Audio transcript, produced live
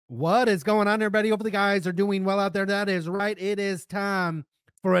What is going on, everybody? Hopefully, the guys are doing well out there. That is right. It is time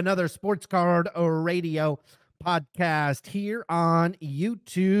for another Sports Card Radio podcast here on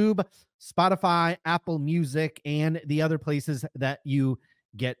YouTube, Spotify, Apple Music, and the other places that you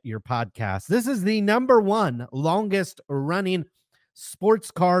get your podcasts. This is the number one longest running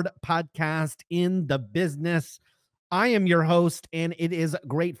sports card podcast in the business. I am your host, and it is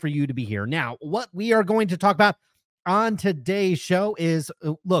great for you to be here. Now, what we are going to talk about on today's show is,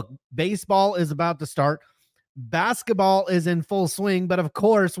 look, baseball is about to start. Basketball is in full swing, but of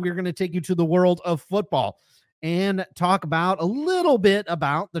course, we're going to take you to the world of football and talk about a little bit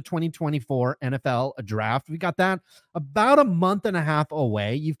about the 2024 NFL draft. We got that about a month and a half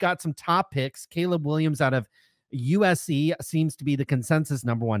away. You've got some top picks. Caleb Williams out of USC seems to be the consensus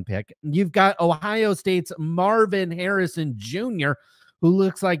number one pick. You've got Ohio State's Marvin Harrison Jr., who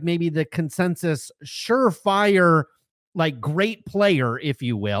looks like maybe the consensus surefire, like great player, if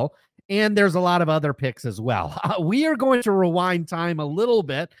you will. And there's a lot of other picks as well. We are going to rewind time a little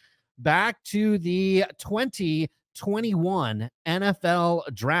bit back to the 2021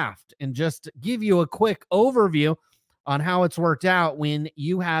 NFL draft and just give you a quick overview on how it's worked out when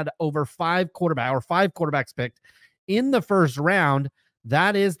you had over five quarterbacks picked in the first round.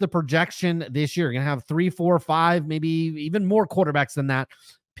 That is the projection this year. You're going to have 3, 4, 5, maybe even more quarterbacks than that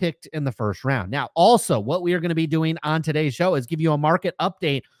picked in the first round. Now, also, what we are going to be doing on today's show is give you a market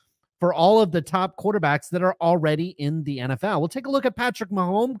update for all of the top quarterbacks that are already in the NFL. We'll take a look at Patrick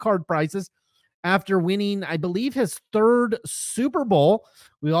Mahomes card prices after winning, I believe, his third Super Bowl.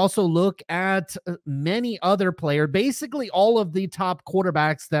 We also look at many other players, basically all of the top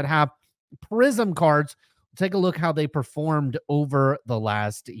quarterbacks that have Prism cards. Take a look how they performed over the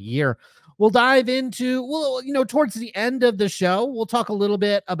last year. We'll dive into, towards the end of the show, we'll talk a little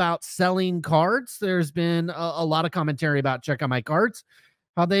bit about selling cards. There's been a lot of commentary about Check Out My Cards,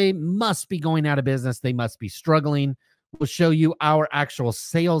 how they must be going out of business. They must be struggling. We'll show you our actual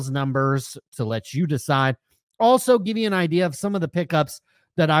sales numbers to let you decide. Also give you an idea of some of the pickups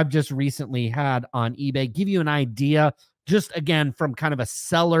that I've just recently had on eBay. Give you an idea, just again, from kind of a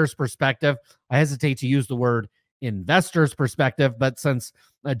seller's perspective. I hesitate to use the word investor's perspective, but since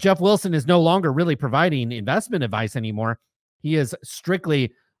Jeff Wilson is no longer really providing investment advice anymore, he is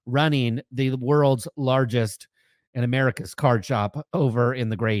strictly running the world's largest and America's card shop over in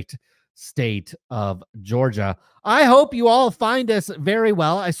the great state of Georgia. I hope you all find us very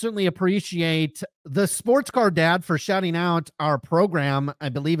well. I certainly appreciate the Sports Card Dad for shouting out our program. I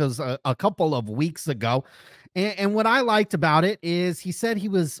believe it was a couple of weeks ago. And what I liked about it is he said he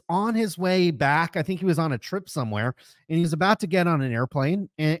was on his way back. I think he was on a trip somewhere and he was about to get on an airplane,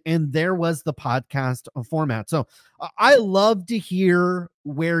 and there was the podcast format. So I love to hear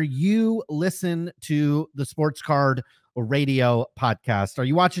where you listen to the Sports Card Radio podcast. Are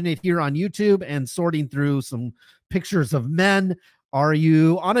you watching it here on YouTube and sorting through some pictures of men? Are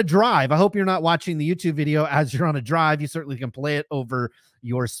you on a drive? I hope you're not watching the YouTube video as you're on a drive. You certainly can play it over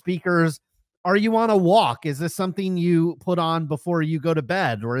your speakers. Are you on a walk? Is this something you put on before you go to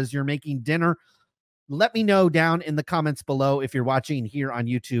bed, or as you're making dinner? Let me know down in the comments below if you're watching here on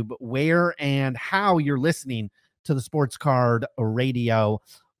YouTube, where and how you're listening to the Sports Card Radio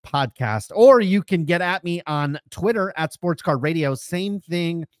podcast. Or you can get at me on Twitter at Sports Card Radio. Same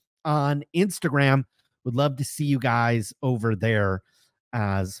thing on Instagram. Would love to see you guys over there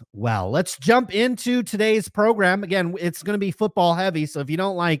as well. Let's jump into today's program. Again, it's going to be football heavy, so if you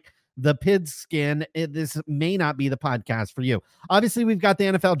don't like the pigskin, this may not be the podcast for you. Obviously, we've got the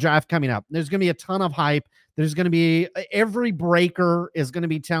NFL draft coming up. There's going to be a ton of hype. There's going to be, every breaker is going to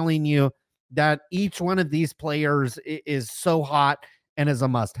be telling you that each one of these players is so hot and is a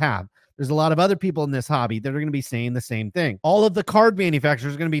must-have. There's a lot of other people in this hobby that are going to be saying the same thing. All of the card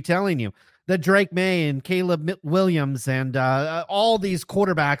manufacturers are going to be telling you that Drake May and Caleb Williams and all these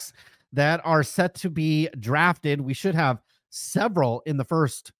quarterbacks that are set to be drafted. We should have several in the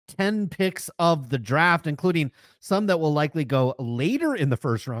first 10 picks of the draft, including some that will likely go later in the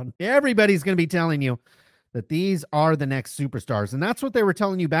first round. Everybody's going to be telling you that these are the next superstars. And that's what they were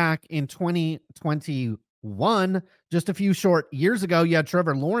telling you back in 2021. Just a few short years ago, you had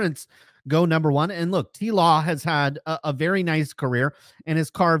Trevor Lawrence go number one. And look, T-Law has had a very nice career and has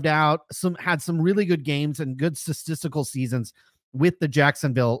carved out had some really good games and good statistical seasons with the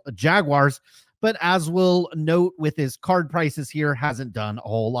Jacksonville Jaguars. But as we'll note with his card prices here, hasn't done a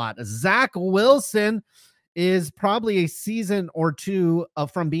whole lot. Zach Wilson is probably a season or two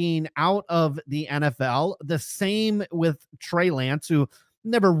from being out of the NFL. The same with Trey Lance, who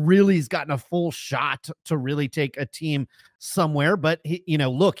never really has gotten a full shot to really take a team somewhere. But,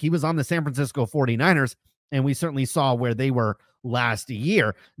 he was on the San Francisco 49ers, and we certainly saw where they were last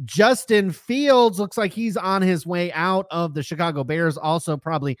year. Justin Fields looks like he's on his way out of the Chicago Bears, also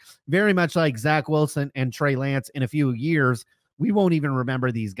probably very much like Zach Wilson and Trey Lance. In a few years, we won't even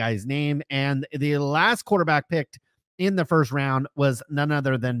remember these guys' name. And the last quarterback picked in the first round was none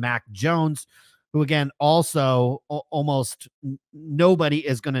other than Mac Jones, who again, also almost nobody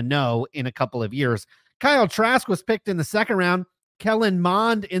is going to know in a couple of years. Kyle Trask was picked in the second round, Kellen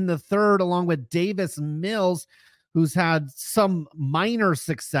Mond in the third, along with Davis Mills, who's had some minor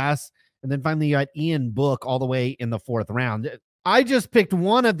success. And then finally you got Ian Book all the way in the fourth round. I just picked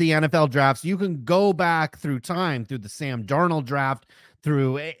one of the NFL drafts. You can go back through time, through the Sam Darnold draft,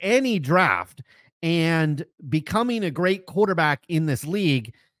 through any draft, and becoming a great quarterback in this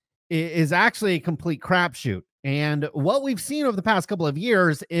league is actually a complete crapshoot. And what we've seen over the past couple of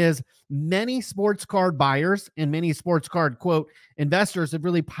years is many sports card buyers and many sports card, quote, investors have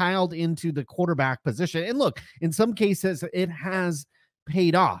really piled into the quarterback position. And look, in some cases, it has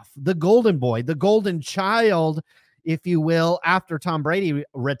paid off. The golden boy, the golden child, if you will, after Tom Brady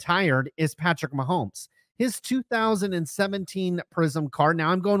retired, is Patrick Mahomes. His 2017 Prism card.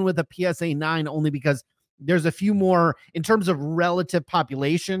 Now I'm going with a PSA 9 only because there's a few more in terms of relative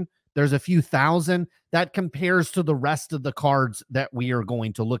population. There's a few thousand that compares to the rest of the cards that we are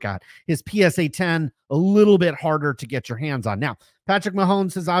going to look at. His PSA 10, a little bit harder to get your hands on. Now, Patrick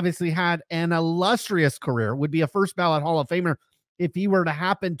Mahomes has obviously had an illustrious career, would be a first ballot Hall of Famer if he were to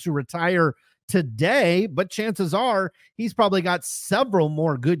happen to retire today, but chances are he's probably got several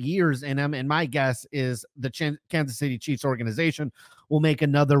more good years in him. And my guess is the Kansas City Chiefs organization will make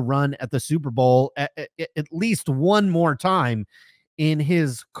another run at the Super Bowl at least one more time in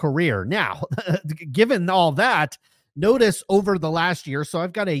his career. Now, given all that, notice over the last year, so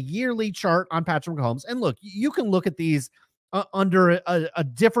I've got a yearly chart on Patrick Mahomes, and look, you can look at these under a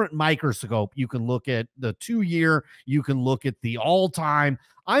different microscope. You can look at the 2-year, you can look at the all-time.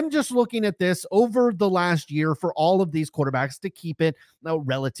 I'm just looking at this over the last year for all of these quarterbacks to keep it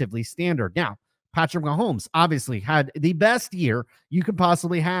relatively standard. Now, Patrick Mahomes obviously had the best year you could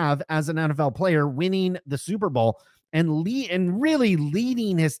possibly have as an NFL player, winning the Super Bowl and really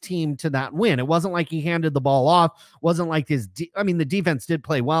leading his team to that win. It wasn't like he handed the ball off. Wasn't like the defense did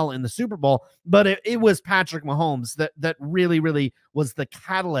play well in the Super Bowl, but it was Patrick Mahomes that really was the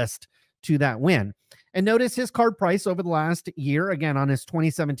catalyst to that win. And notice his card price over the last year, again, on his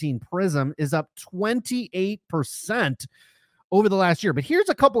 2017 Prism, is up 28% over the last year. But here's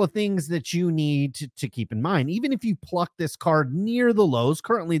a couple of things that you need to keep in mind. Even if you pluck this card near the lows,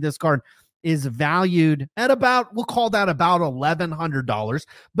 currently this card is valued at about, we'll call that about $1,100.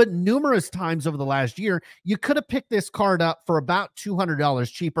 But numerous times over the last year, you could have picked this card up for about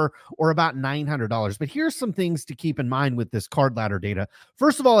 $200 cheaper or about $900. But here's some things to keep in mind with this card ladder data.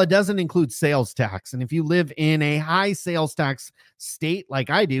 First of all, it doesn't include sales tax. And if you live in a high sales tax state like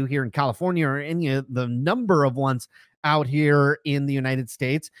I do here in California, or any of the number of ones out here in the United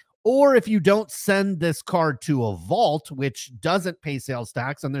States, or if you don't send this card to a vault, which doesn't pay sales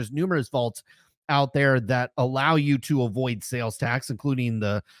tax, and there's numerous vaults out there that allow you to avoid sales tax, including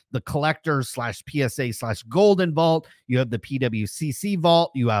the collector /PSA /golden vault. You have the PWCC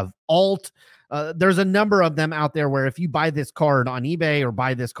vault. You have alt. There's a number of them out there where if you buy this card on eBay or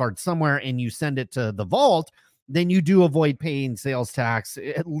buy this card somewhere and you send it to the vault, then you do avoid paying sales tax,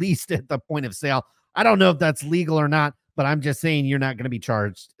 at least at the point of sale. I don't know if that's legal or not, but I'm just saying you're not going to be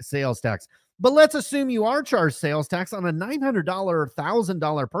charged sales tax. But let's assume you are charged sales tax on a $900 or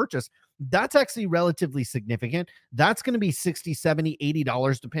 $1,000 purchase. That's actually relatively significant. That's going to be $60, $70,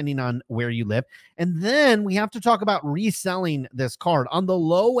 $80, depending on where you live. And then we have to talk about reselling this card. On the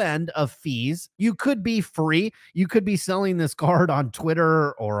low end of fees, you could be free. You could be selling this card on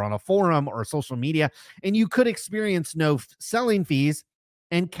Twitter or on a forum or social media, and you could experience no selling fees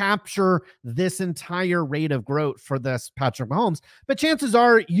and capture this entire rate of growth for this Patrick Mahomes. But chances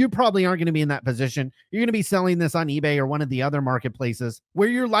are you probably aren't going to be in that position. You're going to be selling this on eBay or one of the other marketplaces where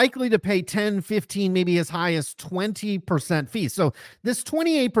you're likely to pay 10, 15, maybe as high as 20% fees. So this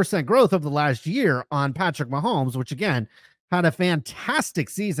 28% growth over the last year on Patrick Mahomes, which again had a fantastic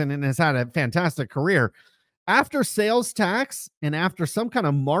season and has had a fantastic career, after sales tax and after some kind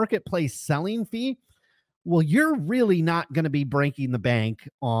of marketplace selling fee, well, you're really not going to be breaking the bank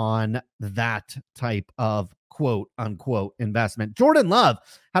on that type of quote unquote investment. Jordan Love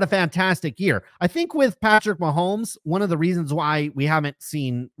had a fantastic year. I think with Patrick Mahomes, one of the reasons why we haven't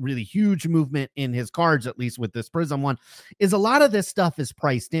seen really huge movement in his cards, at least with this Prism one, is a lot of this stuff is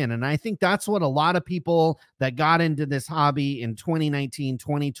priced in. And I think that's what a lot of people that got into this hobby in 2019,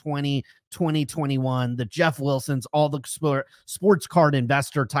 2020, 2021, the Jeff Wilsons, all the sports card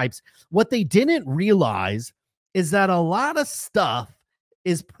investor types, what they didn't realize is that a lot of stuff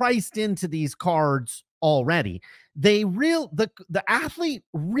is priced into these cards already. The athlete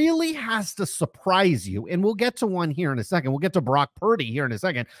really has to surprise you. And we'll get to one here in a second. We'll get to Brock Purdy here in a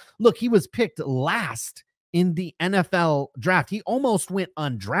second. Look, he was picked last in the NFL draft. He almost went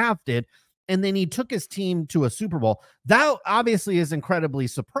undrafted, and then he took his team to a Super Bowl. That obviously is incredibly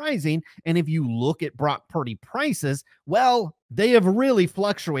surprising. And if you look at Brock Purdy prices, well, they have really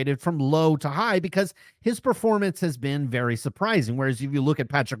fluctuated from low to high because his performance has been very surprising. Whereas if you look at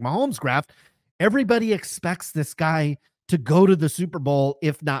Patrick Mahomes' graph, everybody expects this guy to go to the Super Bowl,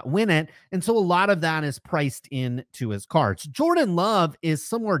 if not win it. And so a lot of that is priced into his cards. Jordan Love is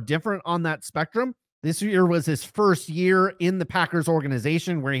somewhere different on that spectrum. This year was his first year in the Packers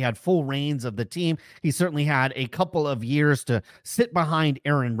organization where he had full reins of the team. He certainly had a couple of years to sit behind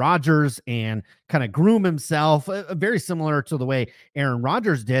Aaron Rodgers and kind of groom himself, very similar to the way Aaron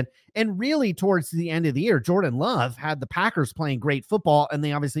Rodgers did. And really towards the end of the year, Jordan Love had the Packers playing great football, and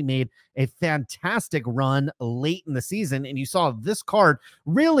they obviously made a fantastic run late in the season. And you saw this card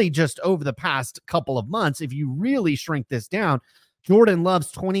really just over the past couple of months. If you really shrink this down, Jordan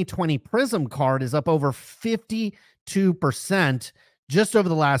Love's 2020 Prism card is up over 52% just over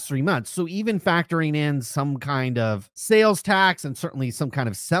the last 3 months. So even factoring in some kind of sales tax and certainly some kind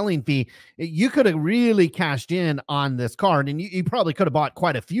of selling fee, you could have really cashed in on this card, and you probably could have bought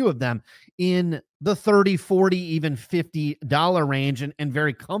quite a few of them in the $30, $40, even $50 range, and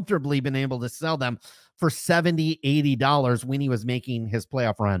very comfortably been able to sell them for $70, $80 when he was making his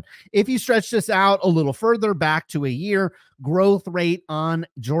playoff run. If you stretch this out a little further back to a year, growth rate on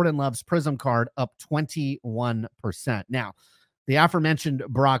Jordan Love's Prism card up 21%. Now, the aforementioned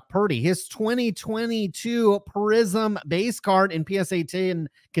Brock Purdy, his 2022 Prism base card in PSA 10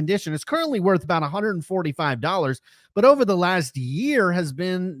 condition is currently worth about $145, but over the last year has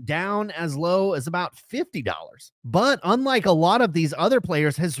been down as low as about $50. But unlike a lot of these other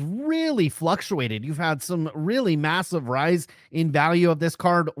players, has really fluctuated. You've had some really massive rise in value of this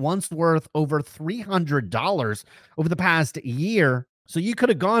card, once worth over $300 over the past year. So you could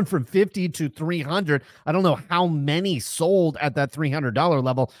have gone from 50 to 300. I don't know how many sold at that $300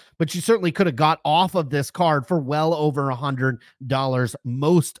 level, but you certainly could have got off of this card for well over $100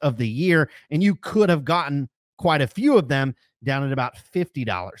 most of the year. And you could have gotten quite a few of them down at about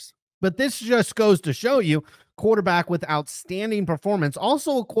 $50. But this just goes to show you, quarterback with outstanding performance,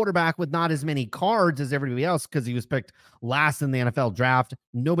 also a quarterback with not as many cards as everybody else because he was picked last in the NFL draft.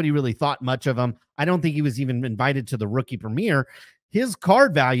 Nobody really thought much of him. I don't think he was even invited to the rookie premiere. His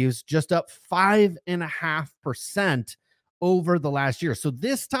card values just up 5.5% over the last year. So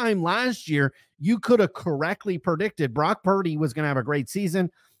this time last year, you could have correctly predicted Brock Purdy was going to have a great season,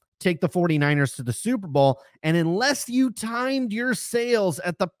 take the 49ers to the Super Bowl. And unless you timed your sales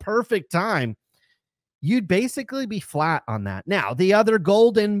at the perfect time, you'd basically be flat on that. Now, the other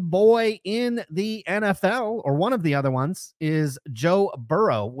golden boy in the NFL, or one of the other ones, is Joe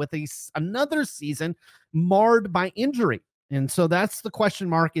Burrow with another season marred by injury. And so that's the question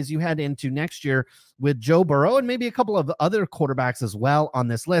mark as you head into next year with Joe Burrow and maybe a couple of other quarterbacks as well on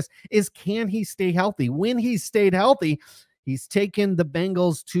this list, is can he stay healthy? When he's stayed healthy, he's taken the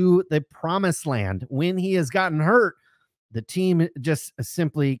Bengals to the promised land. When he has gotten hurt, the team just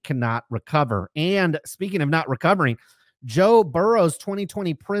simply cannot recover. And speaking of not recovering, Joe Burrow's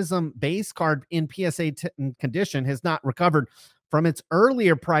 2020 Prism base card in PSA condition has not recovered from its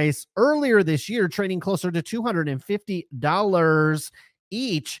earlier price earlier this year, trading closer to $250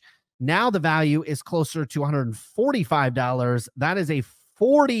 each. Now the value is closer to $145. That is a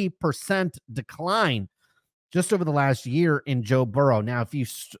 40% decline just over the last year in Joe Burrow. Now, if you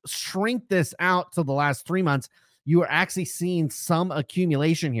shrink this out to the last 3 months, you are actually seeing some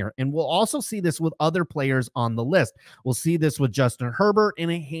accumulation here. And we'll also see this with other players on the list. We'll see this with Justin Herbert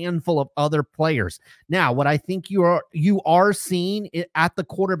and a handful of other players. Now, what I think you are seeing at the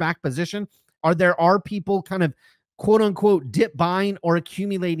quarterback position there are people kind of quote unquote dip buying or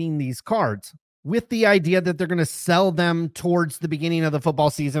accumulating these cards with the idea that they're going to sell them towards the beginning of the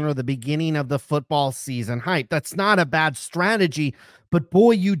football season or the beginning of the football season hype. That's not a bad strategy, but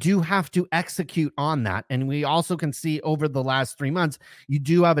boy, you do have to execute on that. And we also can see over the last 3 months, you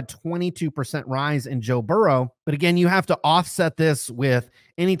do have a 22% rise in Joe Burrow. But again, you have to offset this with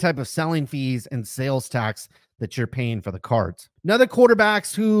any type of selling fees and sales tax that you're paying for the cards. Another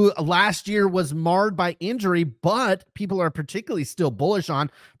quarterbacks who last year was marred by injury, but people are particularly still bullish on,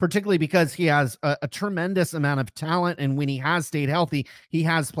 particularly because he has a tremendous amount of talent. And when he has stayed healthy, he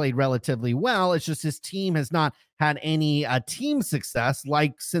has played relatively well. It's just his team has not had any team success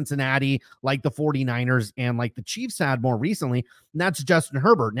like Cincinnati, like the 49ers, and like the Chiefs had more recently. And that's Justin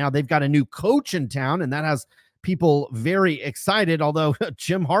Herbert. Now they've got a new coach in town, and that has people very excited, although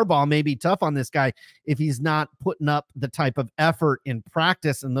Jim Harbaugh may be tough on this guy if he's not putting up the type of effort in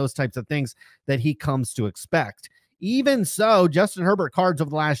practice and those types of things that he comes to expect. Even so, Justin Herbert cards over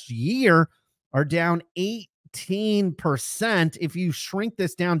the last year are down 18%. If you shrink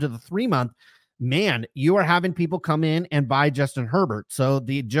this down to the 3-month, man, you are having people come in and buy Justin Herbert. So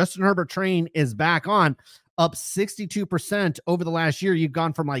the Justin Herbert train is back on, up 62% over the last year. You've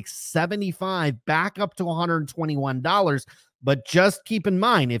gone from like 75 back up to $121. But just keep in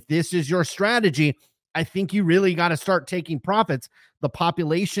mind, if this is your strategy, I think you really got to start taking profits. The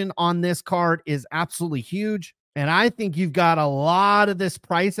population on this card is absolutely huge. And I think you've got a lot of this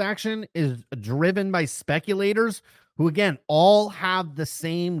price action is driven by speculators who, again, all have the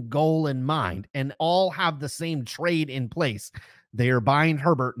same goal in mind and all have the same trade in place. They are buying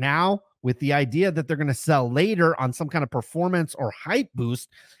Herbert now with the idea that they're going to sell later on some kind of performance or hype boost.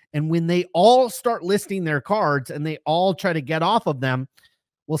 And when they all start listing their cards and they all try to get off of them,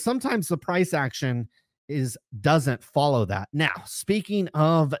 well, sometimes the price action doesn't follow that. Now, speaking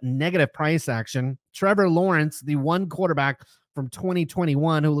of negative price action, Trevor Lawrence, the one quarterback from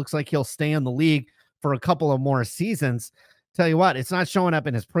 2021 who looks like he'll stay in the league for a couple of more seasons, tell you what, it's not showing up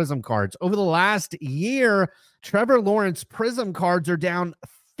in his Prism cards. Over the last year, Trevor Lawrence Prism cards are down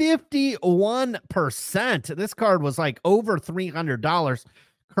 51%. This card was like over $300,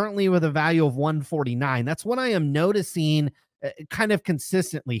 currently with a value of $149. That's what I am noticing kind of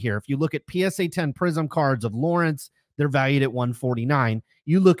consistently here. If you look at PSA 10 Prism cards of Lawrence, they're valued at $149.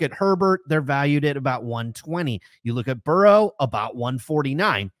 You look at Herbert, they're valued at about $120. You look at Burrow, about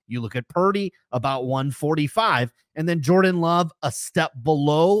 $149. You look at Purdy, about $145. And then Jordan Love, a step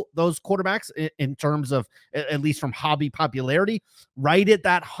below those quarterbacks in terms of, at least from hobby popularity, right at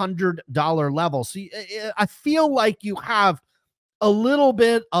that $100 level. So I feel like you have a little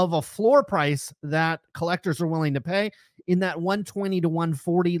bit of a floor price that collectors are willing to pay in that 120 to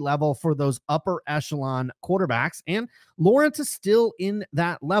 140 level for those upper echelon quarterbacks. And Lawrence is still in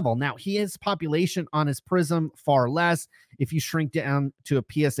that level. Now, he has population on his Prism far less. If you shrink down to a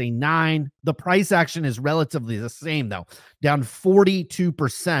PSA 9, the price action is relatively the same, though, down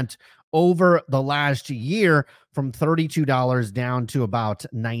 42% over the last year, from $32 down to about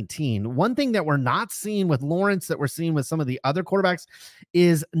 $19. One thing that we're not seeing with Lawrence that we're seeing with some of the other quarterbacks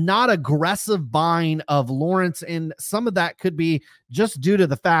is not aggressive buying of Lawrence. And some of that could be just due to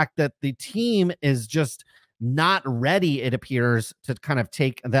the fact that the team is just not ready, it appears, to kind of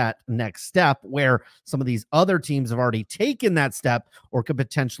take that next step, where some of these other teams have already taken that step or could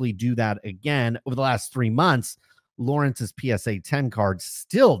potentially do that again. Over the last 3 months, Lawrence's PSA 10 card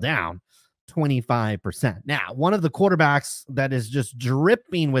still down 25%. Now, one of the quarterbacks that is just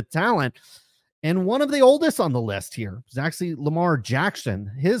dripping with talent, and one of the oldest on the list here, is actually Lamar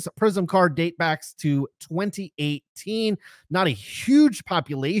Jackson. His Prism card date back to 2018. Not a huge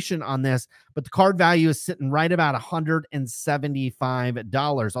population on this, but the card value is sitting right about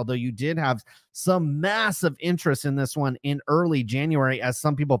 $175, although you did have some massive interest in this one in early January, as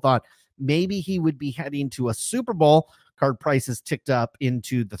some people thought maybe he would be heading to a Super Bowl. Card prices ticked up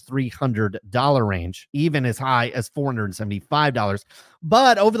into the $300 range, even as high as $475.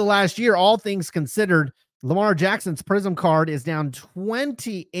 But over the last year, all things considered, Lamar Jackson's Prism card is down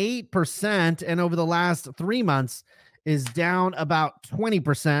 28%, and over the last 3 months is down about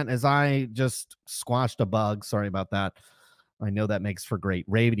 20%, as I just squashed a bug. Sorry about that. I know that makes for great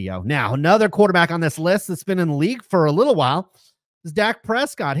radio. Now, another quarterback on this list that's been in the league for a little while is Dak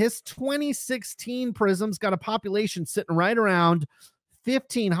Prescott. His 2016 Prism's got a population sitting right around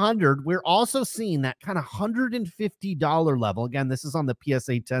 1,500. We're also seeing that kind of $150 level. Again, this is on the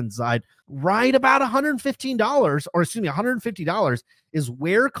PSA 10 side, right about $115, or excuse me, $150 is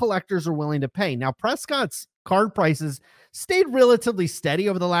where collectors are willing to pay. Now, Prescott's card prices stayed relatively steady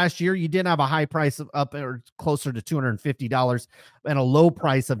over the last year. You did have a high price of up or closer to $250 and a low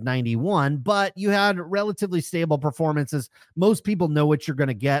price of $91, but you had relatively stable performances. Most people know what you're going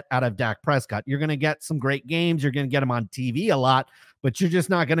to get out of Dak Prescott. You're going to get some great games. You're going to get him on TV a lot, but you're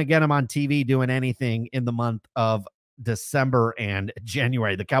just not going to get him on TV doing anything in the month of December and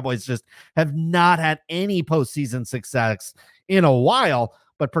January. The Cowboys just have not had any postseason success in a while,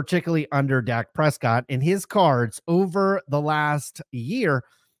 but particularly under Dak Prescott. And his cards over the last year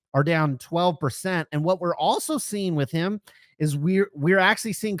are down 12%. And what we're also seeing with him is we're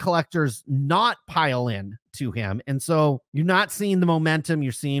actually seeing collectors not pile in to him. And so you're not seeing the momentum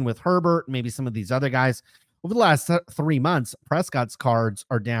you're seeing with Herbert, maybe some of these other guys. Over the last 3 months, Prescott's cards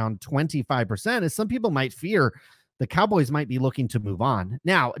are down 25%, as some people might fear the Cowboys might be looking to move on.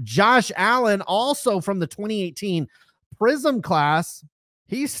 Now, Josh Allen, also from the 2018 Prism class,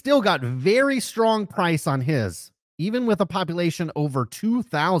 He's still got very strong price on his. Even with a population over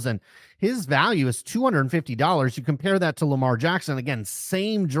 2,000, his value is $250. You compare that to Lamar Jackson, again,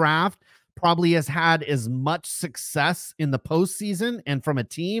 same draft, probably has had as much success in the postseason and from a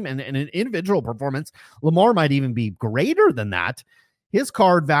team and an individual performance. Lamar might even be greater than that. His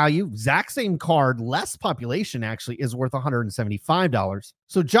card value, exact same card, less population actually, is worth $175.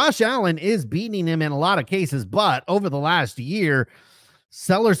 So Josh Allen is beating him in a lot of cases, but over the last year,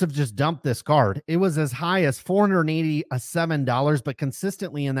 sellers have just dumped this card. It was as high as $487, but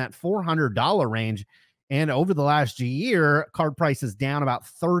consistently in that $400 range. And over the last year, card price is down about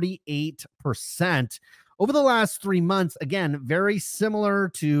 38%. Over the last 3 months, again, very similar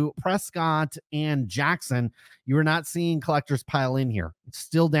to Prescott and Jackson, you are not seeing collectors pile in here. It's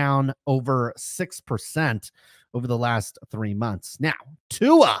still down over 6% over the last 3 months. Now,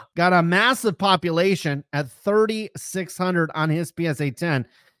 Tua got a massive population at 3,600 on his PSA 10.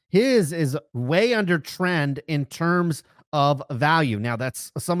 His is way under trend in terms of value. Now,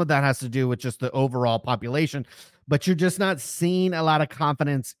 that's some of that has to do with just the overall population, but you're just not seeing a lot of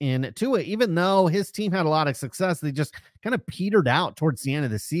confidence in Tua. Even though his team had a lot of success, they just kind of petered out towards the end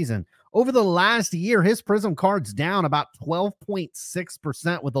of the season. Over the last year, his Prism card's down about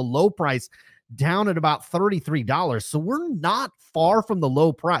 12.6% with a low price down at about $33. So we're not far from the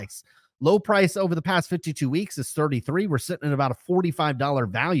low price. Low price over the past 52 weeks is $33. We're sitting at about a $45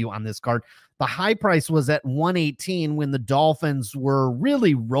 value on this card. The high price was at $118 when the Dolphins were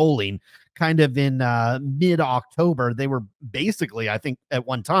really rolling kind of in mid-October. They were basically, I think, at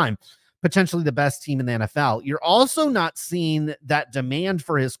one time, potentially the best team in the NFL. You're also not seeing that demand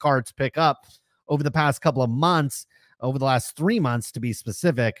for his cards pick up over the past couple of months, over the last 3 months to be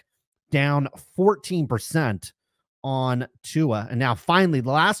specific, down 14% on Tua. And now finally,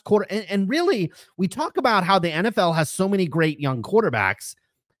 the last quarter, and really, we talk about how the NFL has so many great young quarterbacks.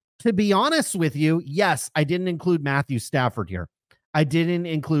 To be honest with you, yes, I didn't include Matthew Stafford here. I didn't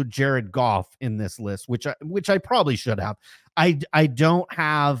include Jared Goff in this list, which I probably should have. I don't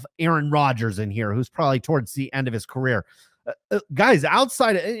have Aaron Rodgers in here, who's probably towards the end of his career. Guys,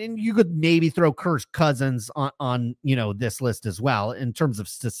 outside, and you could maybe throw Kirk Cousins on this list as well in terms of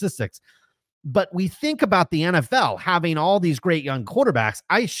statistics. But we think about the NFL having all these great young quarterbacks.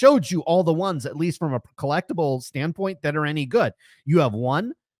 I showed you all the ones, at least from a collectible standpoint, that are any good. You have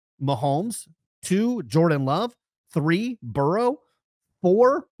 1, Mahomes; 2, Jordan Love; 3, Burrow;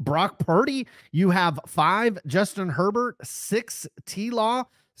 4, Brock Purdy. You have 5, Justin Herbert; 6, T-Law;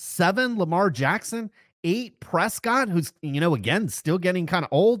 7, Lamar Jackson; 8, Prescott, who's, again, still getting kind of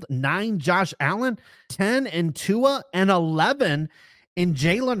old; 9, Josh Allen; 10, and Tua; and 11 in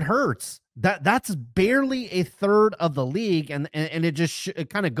Jalen Hurts. That's barely a third of the league. And it just it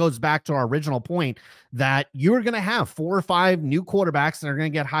kind of goes back to our original point that you're going to have 4 or 5 new quarterbacks that are going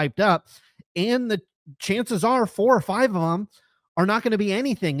to get hyped up. And the chances are 4 or 5 of them are not going to be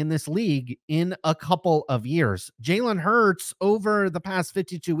anything in this league in a couple of years. Jalen Hurts over the past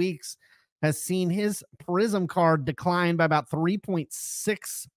 52 weeks has seen his Prism card decline by about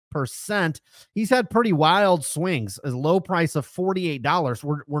 3.6%. He's had pretty wild swings. A low price of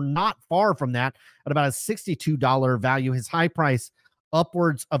 $48. We're not far from that at about a $62 value. His high price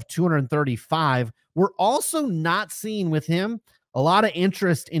upwards of $235. We're also not seeing with him a lot of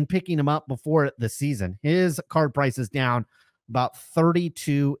interest in picking him up before the season. His card price is down about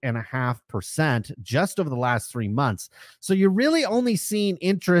 32.5% just over the last 3 months. So you're really only seeing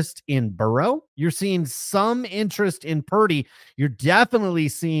interest in Burrow. You're seeing some interest in Purdy. You're definitely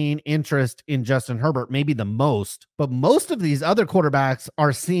seeing interest in Justin Herbert, maybe the most. But most of these other quarterbacks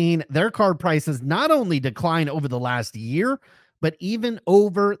are seeing their card prices not only decline over the last year, but even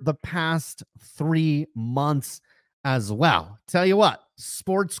over the past 3 months as well. Tell you what,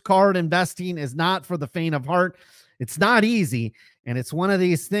 sports card investing is not for the faint of heart. It's not easy, and it's one of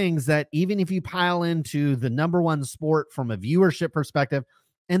these things that even if you pile into the number one sport from a viewership perspective,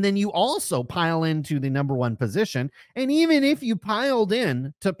 and then you also pile into the number one position, and even if you piled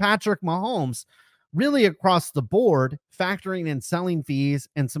in to Patrick Mahomes, really across the board, factoring in selling fees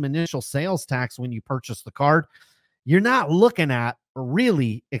and some initial sales tax when you purchase the card, you're not looking at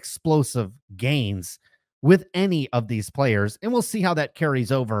really explosive gains with any of these players, and we'll see how that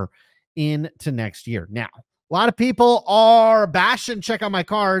carries over into next year. Now, a lot of people are bashing Check Out My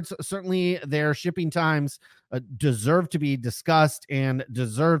Cards. Certainly their shipping times deserve to be discussed and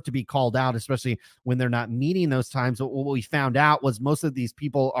deserve to be called out, especially when they're not meeting those times. But what we found out was most of these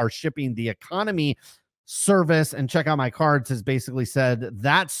people are shipping the economy service, and Check Out My Cards has basically said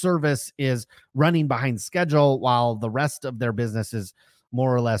that service is running behind schedule while the rest of their business is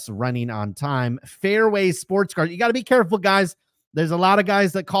more or less running on time. Fairway Sports Card. You got to be careful, guys. There's a lot of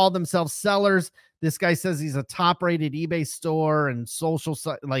guys that call themselves sellers. This guy says he's a top-rated eBay store and social,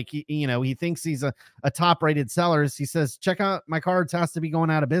 like, he thinks he's a top-rated seller. He says, check out my cards, has to be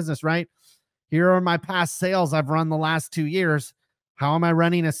going out of business, right? Here are my past sales I've run the last 2 years. How am I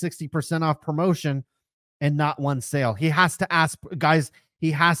running a 60% off promotion and not one sale? He has to ask, guys,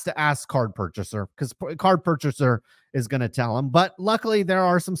 he has to ask card purchaser, because card purchaser is going to tell him. But luckily, there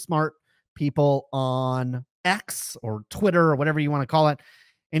are some smart people on X or Twitter or whatever you want to call it.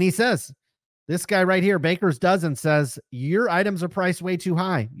 And he says, this guy right here, Baker's Dozen, says, your items are priced way too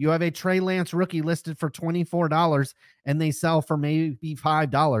high. You have a Trey Lance rookie listed for $24 and they sell for maybe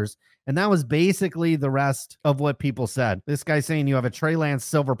 $5. And that was basically the rest of what people said. This guy's saying you have a Trey Lance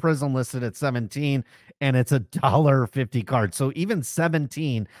Silver Prism listed at 17 and it's $1.50 card. So even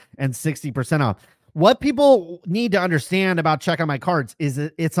 17 and 60% off. What people need to understand about Check Out My Cards is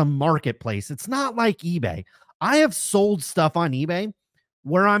it's a marketplace. It's not like eBay. I have sold stuff on eBay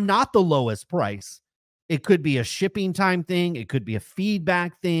where I'm not the lowest price. It could be a shipping time thing. It could be a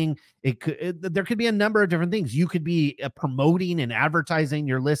feedback thing. There could be a number of different things. You could be promoting and advertising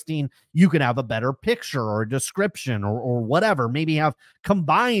your listing. You could have a better picture or a description or whatever. Maybe have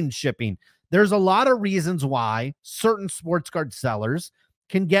combined shipping. There's a lot of reasons why certain sports card sellers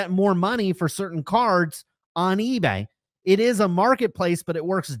can get more money for certain cards on eBay. It is a marketplace, but it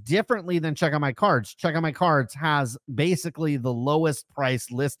works differently than Check Out My Cards. Check Out My Cards has basically the lowest price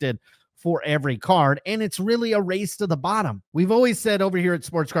listed for every card, and it's really a race to the bottom. We've always said over here at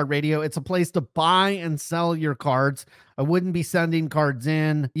Sports Card Radio, it's a place to buy and sell your cards. I wouldn't be sending cards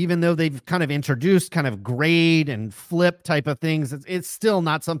in, even though they've kind of introduced kind of grade and flip type of things. It's still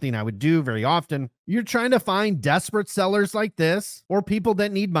not something I would do very often. You're trying to find desperate sellers like this or people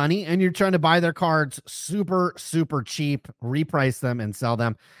that need money, and you're trying to buy their cards super, super cheap, reprice them and sell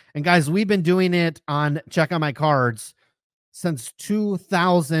them. And guys, we've been doing it on Check Out My Cards since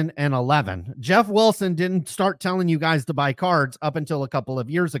 2011. Jeff Wilson didn't start telling you guys to buy cards up until a couple of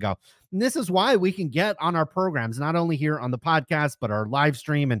years ago. And this is why we can get on our programs, not only here on the podcast, but our live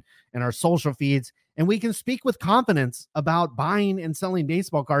stream and our social feeds. And we can speak with confidence about buying and selling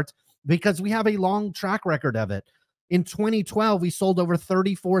baseball cards because we have a long track record of it. In 2012, we sold over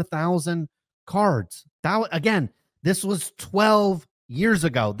 34,000 cards. That, again, this was 12 years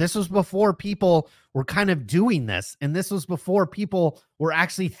ago. This was before people were kind of doing this. And this was before people were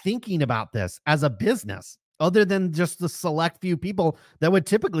actually thinking about this as a business, other than just the select few people that would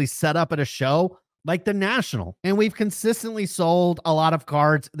typically set up at a show like the National. And we've consistently sold a lot of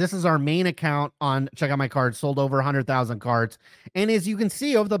cards. This is our main account on Check Out My Cards, sold over 100,000 cards. And as you can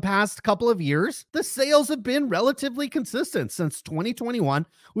see, over the past couple of years, the sales have been relatively consistent. Since 2021,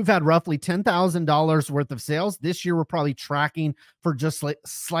 we've had roughly $10,000 worth of sales. This year, we're probably tracking for just like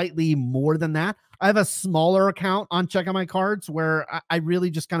slightly more than that. I have a smaller account on Check Out My Cards where I really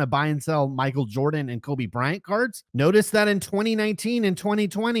just kind of buy and sell Michael Jordan and Kobe Bryant cards. Notice that in 2019 and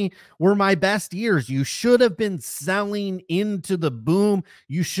 2020 were my best years. You should have been selling into the boom.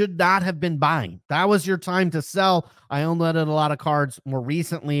 You should not have been buying. That was your time to sell. I unloaded a lot of cards. More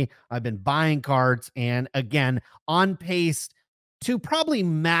recently, I've been buying cards, and again, on pace to probably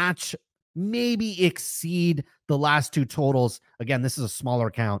match, maybe exceed the last two totals. Again, this is a smaller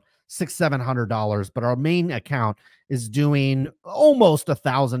account, $600-700, but our main account is doing almost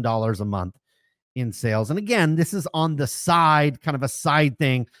 $1,000 a month in sales. And again, this is on the side, kind of a side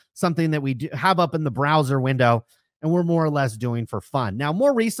thing, something that we do have up in the browser window, and we're more or less doing for fun. Now,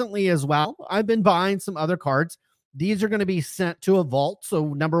 more recently as well, I've been buying some other cards. These are going to be sent to a vault.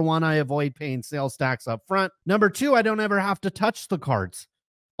 So number one, I avoid paying sales tax up front. Number two, I don't ever have to touch the cards.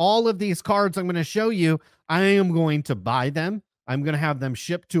 All of these cards I'm going to show you, I am going to buy them. I'm going to have them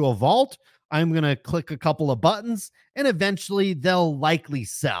shipped to a vault. I'm going to click a couple of buttons, and eventually they'll likely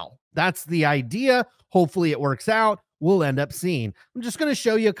sell. That's the idea. Hopefully it works out. We'll end up seeing. I'm just going to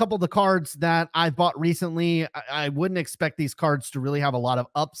show you a couple of the cards that I've bought recently. I wouldn't expect these cards to really have a lot of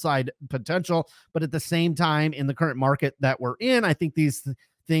upside potential, but at the same time, in the current market that we're in, I think these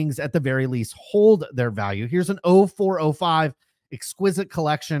things at the very least hold their value. Here's an 0405 Exquisite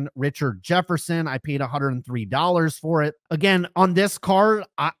Collection Richard Jefferson. I paid $103 for it. Again, on this card,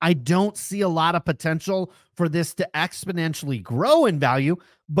 I don't see a lot of potential for this to exponentially grow in value,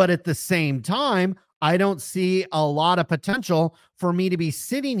 but at the same time, I don't see a lot of potential for me to be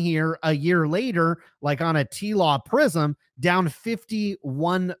sitting here a year later, like on a T-Law Prism, down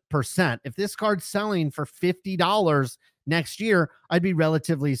 51%. If this card's selling for $50 next year, I'd be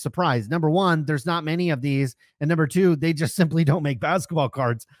relatively surprised. Number one, there's not many of these. And number two, they just simply don't make basketball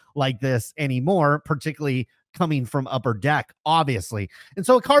cards like this anymore, particularly coming from Upper Deck, obviously. And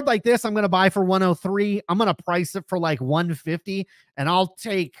so a card like this, I'm going to buy for 103. I'm going to price it for like 150, and I'll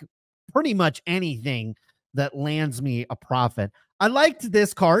take pretty much anything that lands me a profit. I liked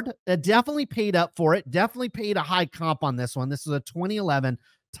this card. It definitely paid up for it. Definitely paid a high comp on this one. This is a 2011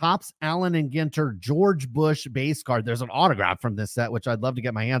 Topps Allen and Ginter George Bush base card. There's an autograph from this set, which I'd love to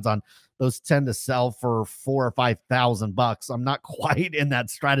get my hands on. Those tend to sell for $4,000 or $5,000. I'm not quite in that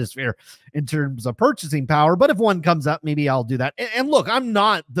stratosphere in terms of purchasing power, but if one comes up, maybe I'll do that. And look, I'm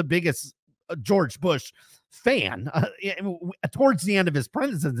not the biggest George Bush fan. Towards the end of his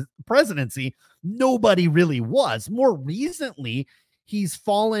presidency, nobody really was. More recently, he's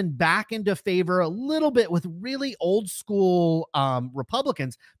fallen back into favor a little bit with really old school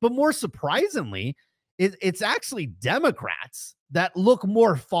Republicans, but more surprisingly, it's actually Democrats that look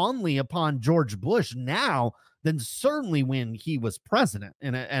more fondly upon George Bush now than certainly when he was president.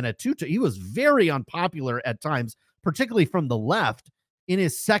 He was very unpopular at times, particularly from the left, in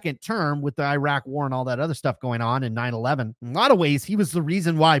his second term with the Iraq war and all that other stuff going on in 9/11. In a lot of ways, he was the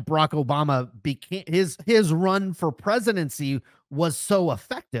reason why Barack Obama became his run for presidency was so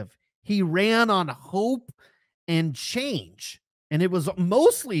effective. He ran on hope and change, and it was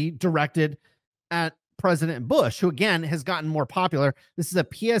mostly directed at President Bush, who again has gotten more popular. This is a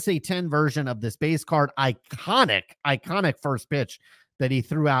PSA 10 version of this base card. Iconic first pitch that he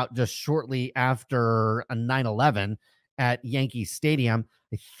threw out just shortly after a 9/11 at Yankee Stadium.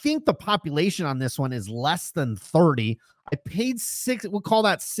 I think the population on this one is less than 30. I paid we'll call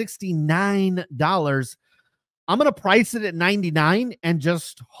that $69. I'm going to price it at 99 and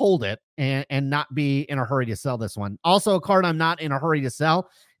just hold it and not be in a hurry to sell this one. Also, a card I'm not in a hurry to sell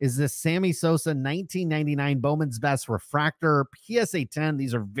is this Sammy Sosa 1999 Bowman's Best Refractor PSA 10.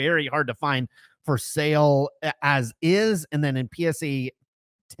 These are very hard to find for sale as is. And then in PSA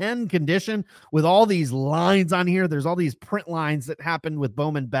 10 condition with all these lines on here. There's all these print lines that happened with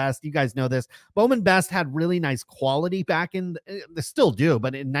Bowman Best. You guys know this. Bowman Best had really nice quality back in, they still do,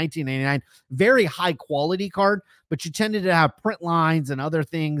 but in 1989, very high quality card, but you tended to have print lines and other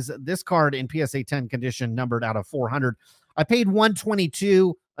things. This card in PSA 10 condition numbered out of 400. I paid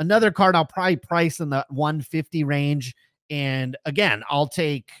 122. Another card I'll probably price in the 150 range. And again, I'll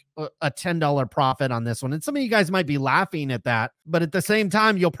take a $10 profit on this one. And some of you guys might be laughing at that, but at the same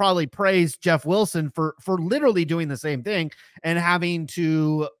time, you'll probably praise Jeff Wilson for literally doing the same thing and having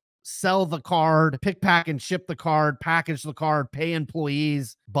to sell the card, pick, pack, and ship the card, package the card, pay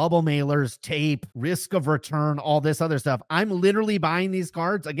employees, bubble mailers, tape, risk of return, all this other stuff. I'm literally buying these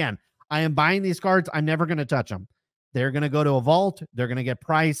cards. Again, I am buying these cards. I'm never going to touch them. They're going to go to a vault. They're going to get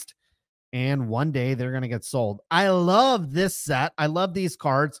priced. And one day they're going to get sold. I love this set. I love these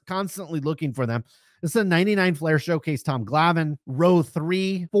cards, constantly looking for them. This is a 99 Flair Showcase Tom Glavine, row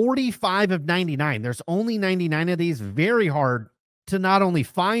 3, 45 of 99. There's only 99 of these. Very hard to not only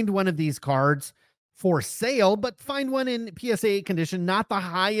find one of these cards for sale, but find one in PSA 8 condition, not the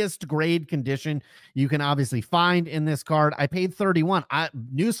highest grade condition you can obviously find in this card. I paid 31.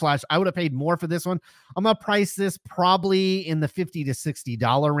 Newsflash, I would have paid more for this one. I'm going to price this probably in the $50 to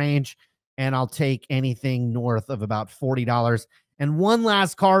 $60 range. And I'll take anything north of about $40. And one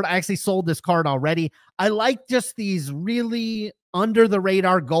last card. I actually sold this card already. I like just these really under the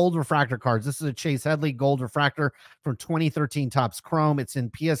radar gold refractor cards. This is a Chase Headley gold refractor from 2013 Topps Chrome. It's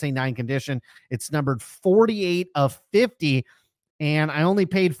in PSA 9 condition. It's numbered 48 of 50. And I only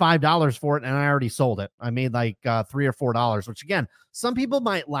paid $5 for it, and I already sold it. I made like $3 or $4, which again, some people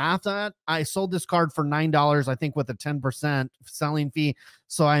might laugh at. I sold this card for $9, I think, with a 10% selling fee.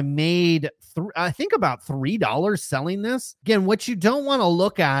 So I made, I think, about $3 selling this. Again, what you don't want to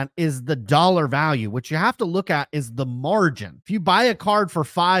look at is the dollar value. What you have to look at is the margin. If you buy a card for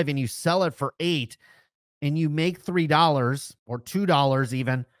 $5 and you sell it for $8 and you make $3 or $2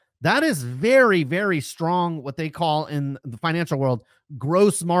 even, that is very, very strong, what they call in the financial world,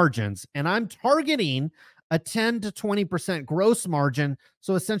 gross margins. And I'm targeting a 10 to 20% gross margin.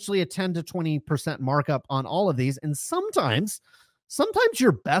 So essentially a 10 to 20% markup on all of these. And sometimes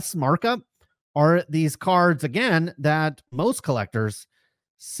your best markup are these cards, again, that most collectors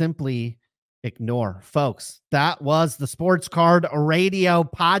simply ignore. Folks, that was the Sports Card Radio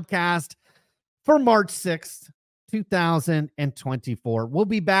podcast for March 6th. 2024. We'll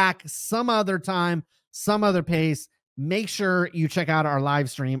be back some other time, some other pace. Make sure you check out our live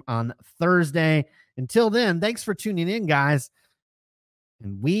stream on Thursday. Until then, thanks for tuning in, guys.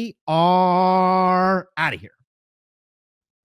 And we are out of here.